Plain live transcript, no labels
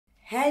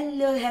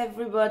Hello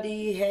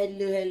everybody,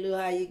 hello,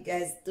 how you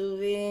guys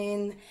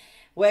doing?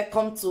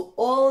 Welcome to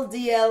All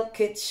DL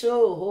Kate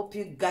Show. Hope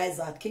you guys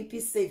are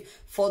keeping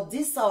safe. For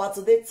this our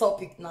today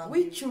topic now,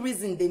 which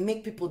reason they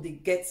make people they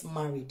get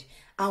married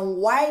and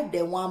why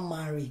they want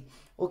marry.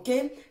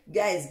 Okay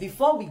guys,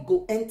 before we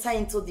go enter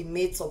into the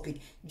main topic,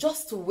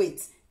 just to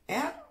wait,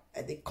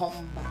 they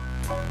come back.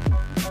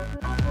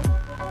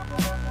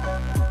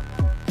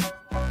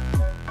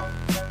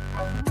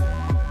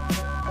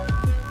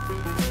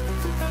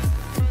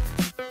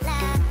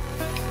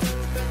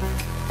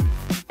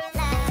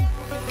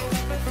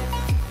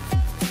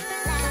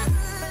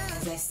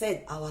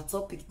 Said our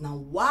topic now,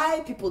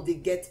 why people they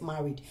get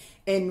married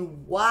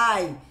and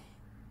why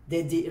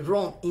they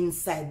run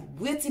inside.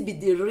 What be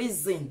the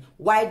reason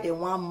why they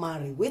want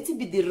marry? What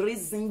be the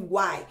reason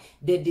why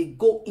they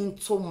go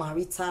into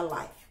marital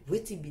life?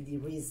 What be the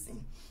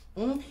reason?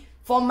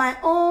 For my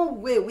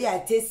own way, where I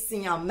take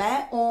see and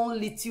my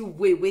own little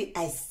way, where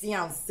I see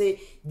and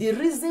say the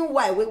reason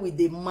why we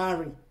they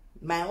marry.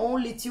 My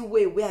own little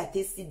way where I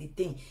take see the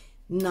thing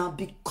now,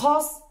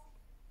 because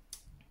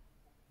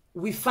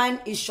we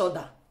find each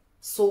other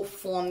so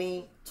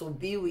funny to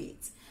be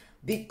with,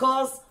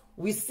 because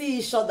we see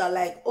each other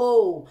like,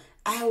 oh,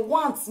 I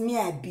want me,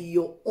 I be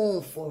your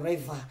own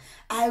forever.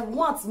 I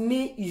want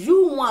me,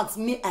 you want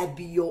me, I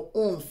be your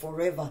own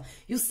forever.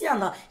 You see,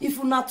 Anna, if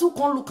you not too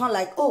come looking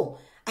like, oh,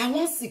 I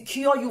want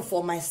secure you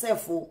for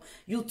myself. Oh,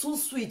 you too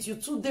sweet, you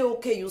too dey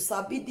okay, you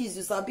sabi this,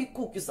 you sabi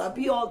cook, you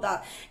sabi all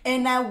that,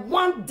 and I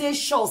want they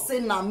sure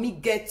say now me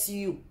get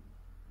you.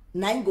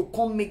 Now you go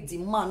come make the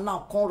man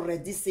now come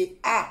ready say,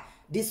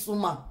 this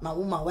woman, na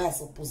woman where I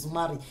supposed to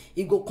marry.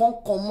 He go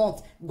come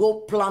out,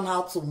 go plan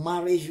how to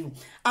marry you.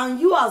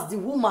 And you as the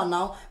woman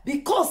now,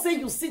 because say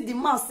you see the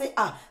man say,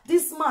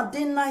 this man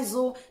they nice,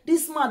 oh,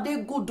 this man they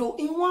good, oh,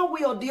 in one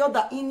way or the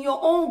other, in your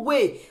own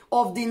way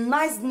of the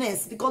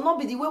niceness, because not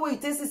be the way where you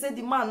taste say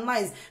the man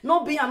nice,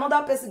 not be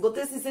another person go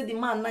taste say the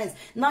man nice.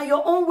 Now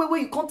your own way where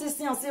you come taste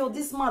and say, oh,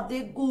 this man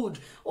they good.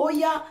 Oh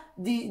yeah,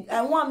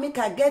 I want make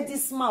I get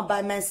this man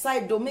by my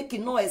side, don't make it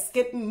no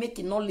escape me, make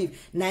it no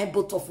leave. Now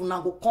both of you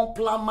now go come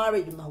plan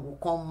marriage, you now go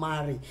come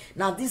marry.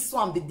 Now this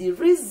one be the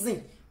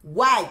reason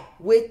why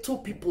we two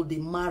people they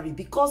marry,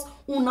 because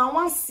una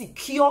want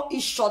secure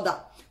each other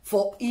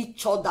for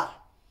each other.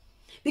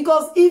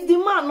 Because if the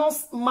man not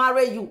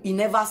marry you, he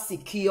never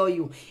secure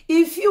you.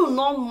 If you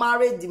not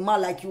marry the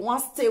man like you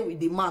want stay with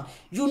the man,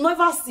 you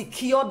never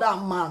secure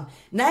that man.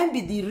 Now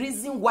be the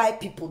reason why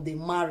people they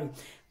marry.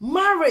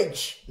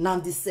 Marriage now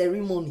the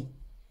ceremony.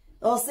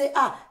 Or say,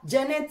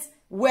 Janet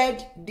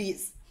wed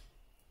this.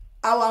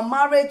 Our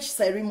marriage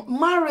ceremony.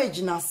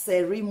 Marriage na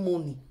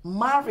ceremony.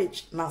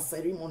 Marriage na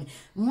ceremony.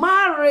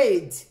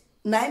 Married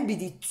now be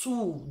the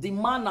two. The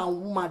man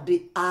and woman,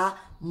 they are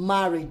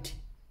married.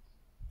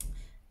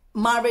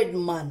 Married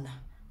man,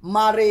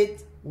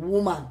 married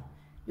woman.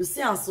 You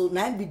see, and so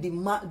now be the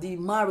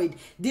married.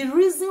 The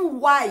reason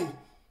why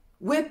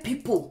where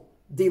people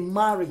they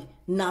marry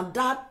now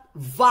that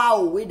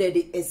vow where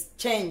they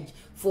exchange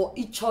for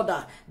each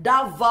other,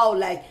 that vow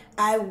like,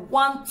 I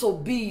want to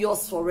be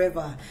yours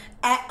forever.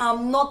 I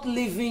am not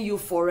leaving you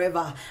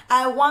forever.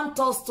 I want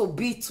us to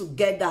be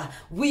together.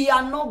 We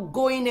are not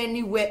going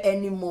anywhere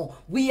anymore.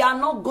 We are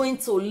not going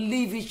to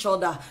leave each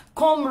other.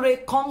 Come rain,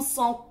 come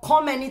sun,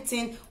 come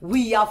anything.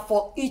 We are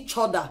for each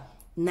other.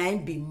 Now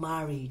be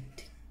married.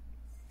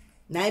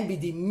 Now be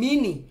the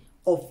meaning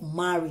of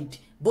married.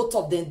 Both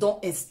of them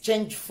don't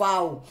exchange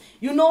vow.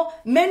 You know,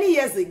 many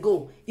years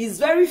ago, it's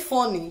very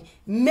funny.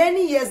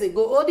 Many years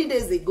ago, all the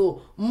days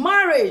ago,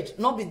 marriage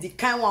not be the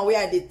kind one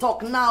where they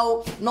talk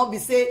now. Not be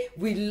say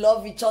we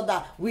love each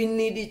other, we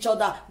need each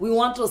other, we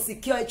want to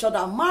secure each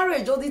other.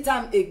 Marriage all the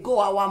time ago,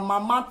 our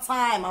mama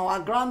time, our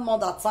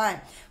grandmother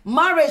time.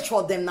 Marriage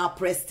for them now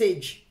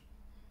prestige.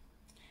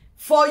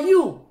 For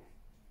you,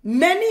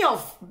 many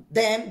of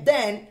them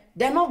then.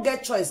 They not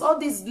get choice. All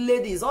these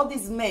ladies, all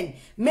these men,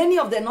 many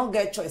of them not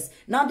get choice.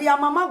 Now their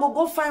mama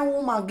go find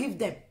woman, give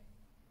them.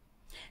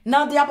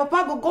 Now their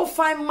papa go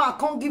find man,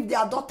 come give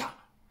their daughter.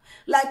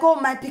 Like, oh,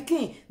 my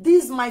pikin,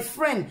 this is my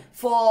friend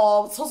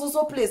for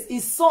so place.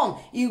 His son,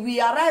 he will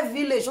arrive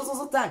village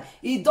so time.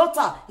 His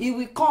daughter, he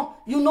will come.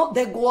 You know,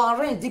 they go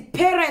arrange. The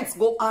parents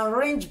go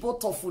arrange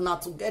both of you now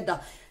together.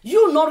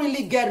 You not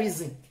really get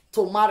reason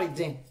to marry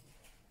them.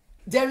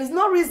 There is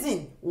no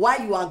reason why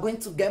you are going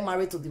to get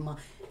married to the man.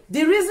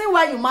 The reason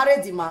why you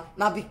married the man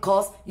now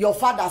because your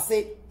father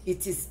say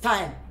it is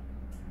time.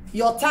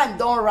 Your time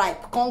don't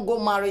ripe. Can't go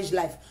marriage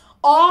life.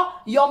 Or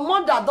your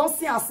mother don't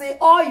see and say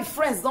all your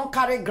friends don't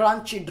carry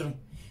grandchildren.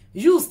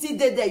 You still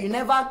there. You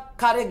never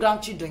carry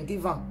grandchildren.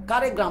 Give them.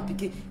 Carry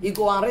grandpikin. You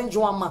go arrange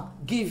one man.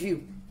 Give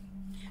you.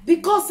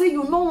 Because say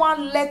you no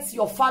one let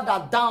your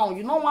father down.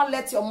 You no one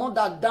let your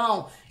mother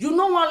down. You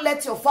no one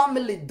let your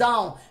family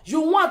down.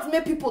 You want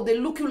make people they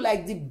look you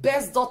like the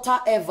best daughter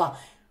ever.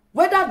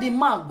 Whether the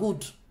man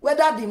good,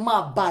 whether the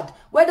man bad,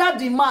 whether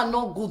the man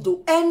not good,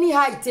 though,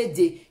 anyhow it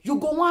day, you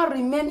go want to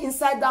remain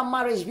inside that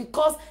marriage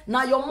because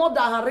now your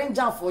mother arrange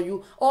for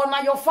you or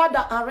now your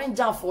father arrange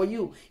for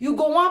you. You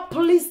go want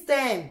please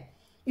them.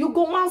 You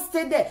go one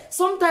stay there.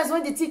 Sometimes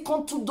when the thing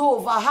come to door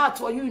over heart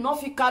for you, you not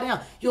fit carry am.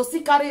 You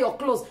still carry your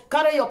clothes,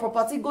 carry your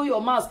property, go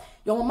your mass.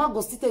 Your mama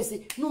go still tell you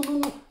say,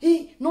 no,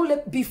 hey,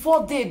 no,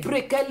 before day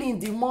break early in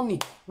the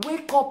morning.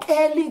 Wake up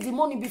early in the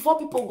morning before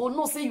people go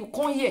no say you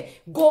come here.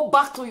 Go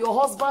back to your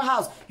husband's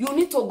house. You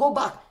need to go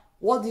back.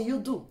 What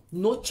do?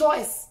 No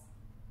choice.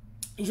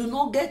 You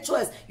no get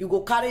choice. You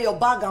go carry your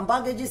bag and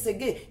baggages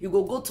again. You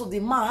go to the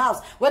man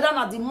house. Whether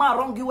not the man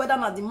wrong you, whether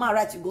not the man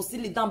right, you go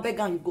sit it down, beg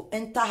and you go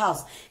enter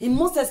house. In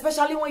most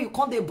especially when you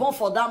come the born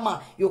for that man,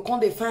 you come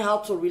the find how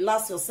to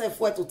relax yourself,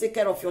 where to take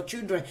care of your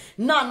children.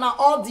 Now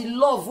all the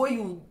love where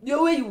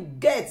you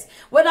get,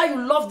 whether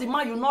you love the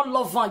man, you not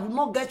love him, you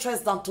not get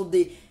choice than to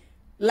the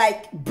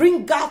like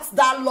bring out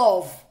that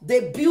love.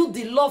 They build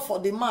the love for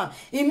the man.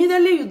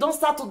 Immediately you don't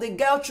start to the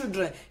girl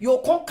children.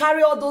 You can't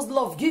carry all those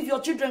love. Give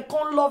your children,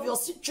 can't love your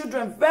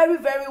children very,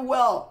 very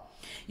well.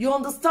 You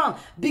understand?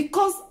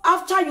 Because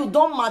after you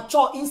don't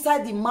mature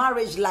inside the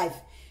marriage life,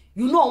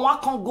 you know one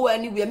can't go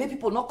anywhere. Many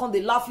people not come,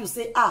 they laugh, you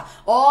say,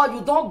 or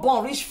you don't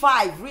born, reach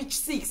 5, reach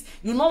 6.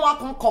 You know one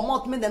can come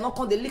out, they not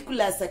come, they liquid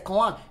like second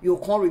one. You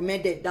can't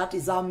remember. That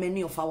is how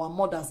many of our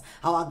mothers,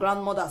 our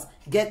grandmothers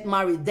get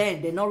married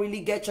then. They not really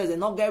get choice. They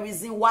not get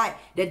reason why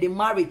that they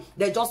marry.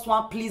 They just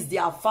want to please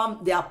their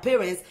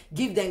parents,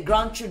 give them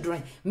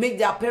grandchildren, make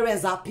their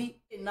parents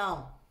happy.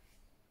 Now,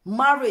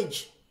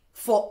 marriage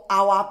for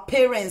our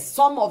parents,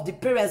 some of the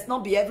parents,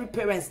 not be every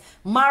parents,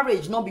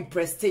 marriage not be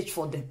prestige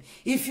for them.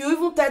 If you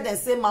even tell them,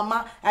 say,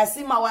 Mama, I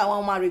see my wife, I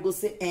want to marry, go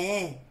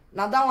say,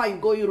 now that one you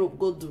go Europe,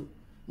 go do.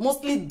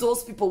 Mostly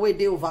those people where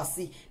they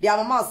oversee, their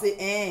mama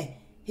say,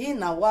 he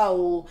now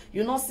wow,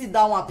 you not see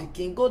that one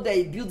picking, go there,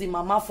 you build the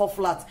mama for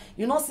flat.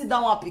 You not see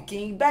that one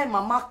picking, you buy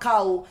mama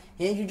cow,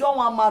 and you don't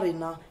want marry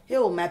now. Hey,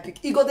 oh my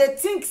pick. You go they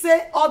think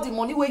say all the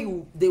money where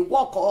you they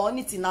work or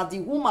anything, now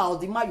the woman or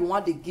the man you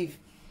want they give.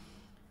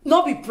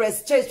 Not be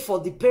prestige for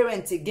the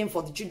parents again,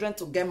 for the children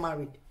to get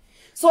married.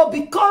 So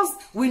because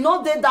we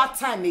not there that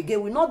time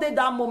again, we not there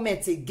that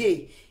moment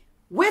again,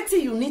 wait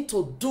till you need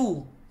to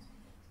do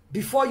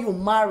before you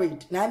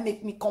married. Now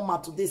make me come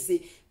out today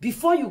say,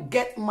 before you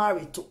get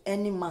married to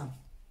any man,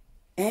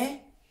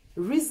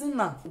 reason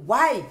now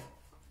why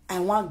I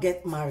want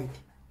get married.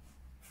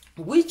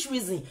 Which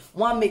reason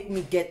want make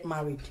me get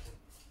married?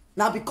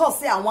 Now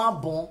because say I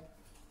want born,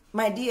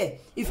 my dear,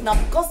 if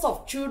not because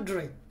of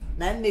children,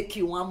 now make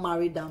you want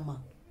marry that man.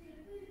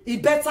 You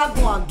better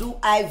go and do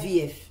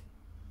IVF.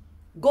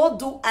 Go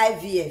do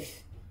IVF.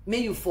 May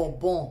you for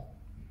born.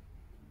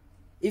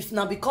 If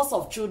not because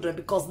of children,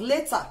 because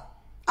later,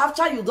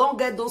 after you don't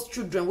get those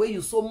children where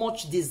you so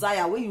much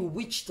desire, where you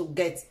wish to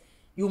get,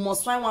 you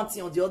must find one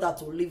thing or the other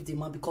to leave the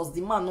man, because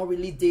the man not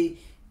really they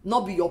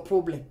not be your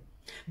problem.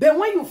 But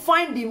when you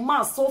find the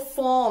man so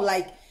fun,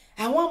 like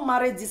I want to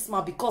marry this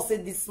man because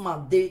this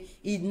man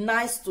is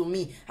nice to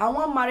me. I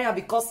want to marry her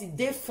because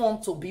they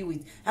fun to be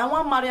with. I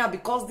want to marry her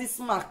because this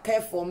man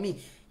care for me.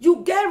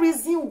 You get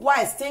reason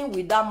why staying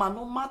with that man,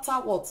 no matter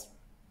what.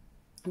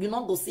 You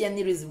not go see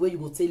any reason where you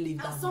go take leave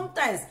that man.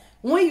 Sometimes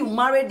when you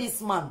marry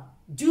this man,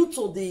 due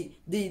to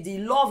the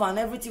love and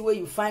everything where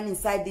you find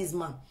inside this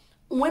man,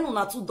 when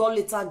una 2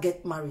 days later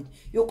get married,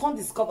 you can't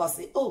discover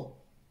say, oh,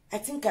 I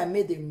think I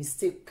made a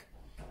mistake.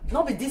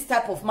 Not be this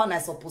type of man I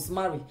supposed to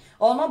marry,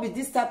 or not be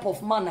this type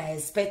of man I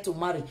expect to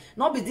marry.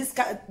 Not be this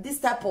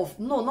type of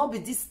not be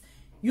this.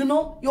 You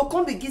know, you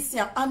can't be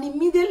guessing, and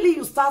immediately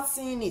you start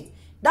seeing it.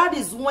 That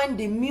is when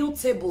the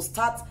mutable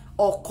start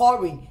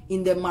occurring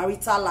in the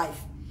marital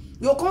life.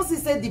 You can't see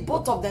say the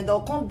both of them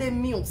they'll come they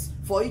mute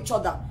for each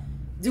other.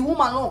 The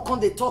woman not come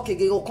they talk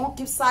again, you can't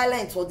keep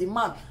silent for the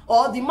man,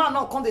 or the man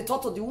not come they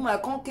talk to the woman,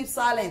 you can't keep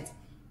silent.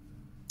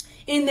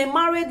 In a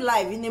married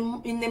life,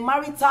 in a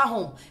marital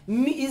home,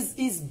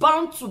 is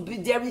bound to be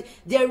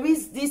there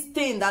is this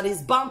thing that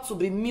is bound to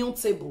be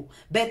mutable,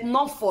 but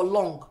not for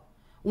long.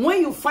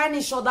 When you find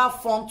each other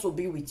fun to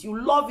be with,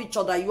 you love each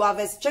other, you have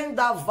exchanged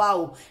that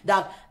vow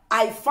that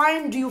I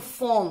find you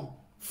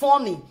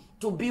funny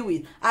to be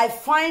with, I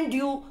find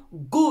you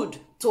good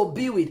to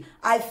be with.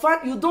 I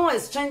find you don't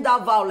exchange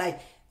that vow like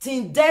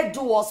till death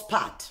do us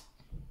part.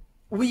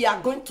 We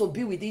are going to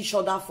be with each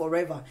other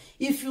forever.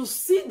 If you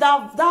see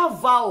that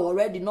vow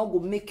already not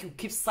going to make you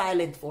keep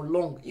silent for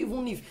long,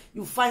 even if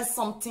you find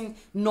something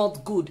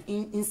not good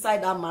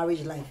inside that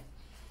marriage life.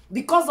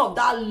 Because of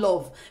that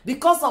love,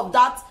 because of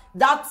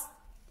that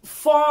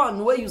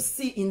fun where you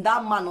see in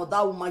that man or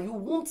that woman, you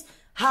won't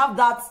have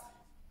that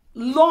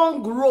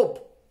long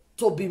rope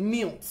to be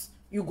mute.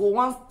 You go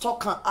once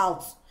talk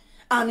out.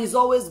 And it's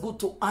always good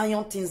to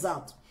iron things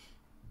out.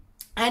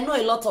 I know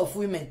a lot of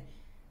women,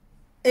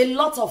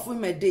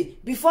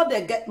 before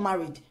they get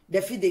married,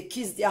 they feel they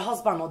kiss their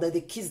husband or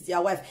they kiss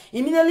their wife.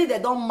 Immediately they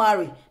don't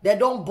marry, they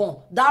don't born.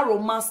 That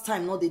romance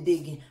time not the day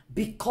again.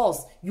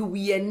 Because you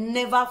were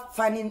never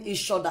finding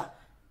each other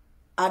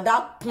at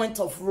that point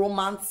of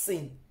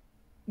romancing.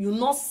 You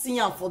not see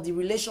them for the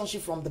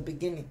relationship from the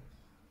beginning.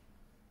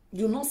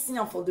 You not see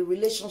them for the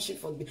relationship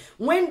from the beginning.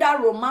 When that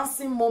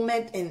romancing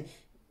moment and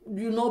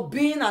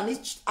being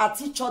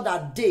at each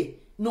other day,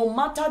 no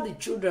matter the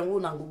children who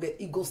na go get,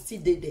 it go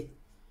still dey there.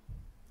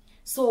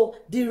 So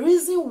the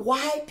reason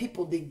why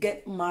people they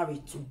get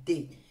married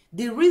today,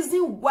 the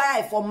reason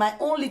why, for my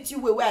own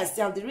little way where I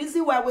stand, the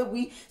reason why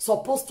we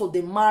supposed to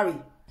they marry.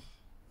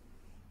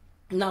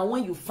 Now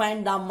when you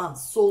find that man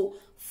so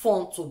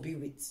fun to be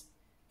with,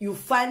 you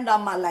find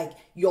that man like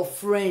your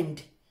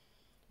friend,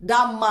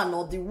 that man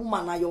or the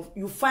woman,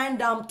 you find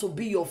them to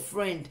be your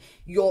friend,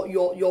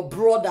 your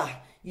brother,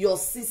 your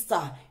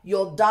sister,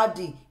 your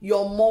daddy,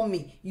 your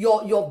mommy,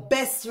 your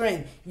best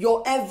friend,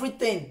 your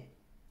everything.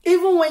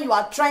 Even when you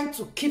are trying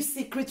to keep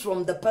secret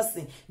from the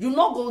person, you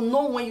not go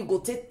know when you go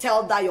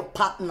tell that your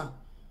partner.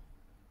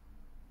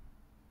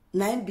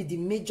 Now be the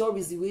major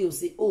reason where you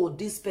say, oh,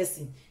 this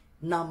person,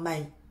 now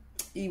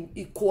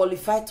he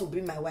qualified to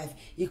be my wife,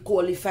 he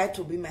qualified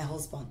to be my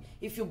husband.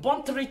 If you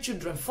born 3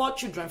 children, 4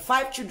 children,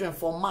 5 children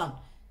for man,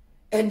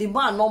 and the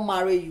man not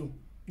marry you,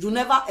 you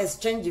never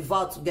exchange the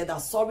vow together,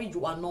 sorry,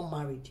 you are not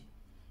married.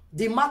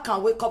 The man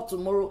can wake up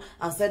tomorrow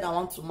and say, I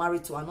want to marry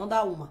to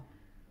another woman.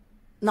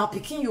 Now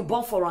picking you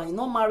born for her, he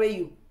not marry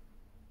you.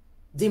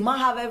 The man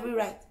have every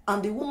right,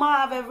 and the woman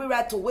have every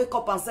right to wake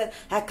up and say,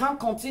 I can't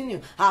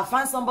continue. I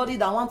find somebody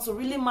that wants to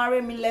really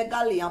marry me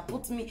legally and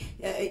put me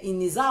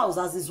in his house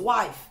as his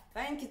wife.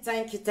 Thank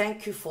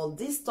you for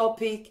this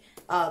topic.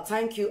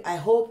 Thank you. I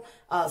hope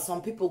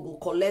some people will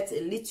collect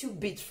a little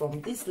bit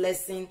from this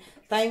lesson.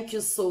 Thank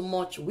you so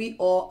much. We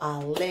all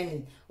are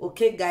learning.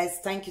 Okay, guys,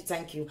 thank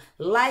you.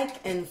 Like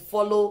and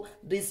follow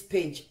this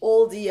page,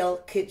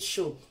 ODL Kids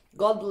Show.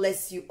 God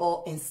bless you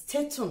all and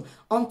stay tuned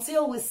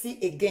until we see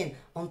again.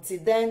 Until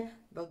then,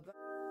 bye-bye.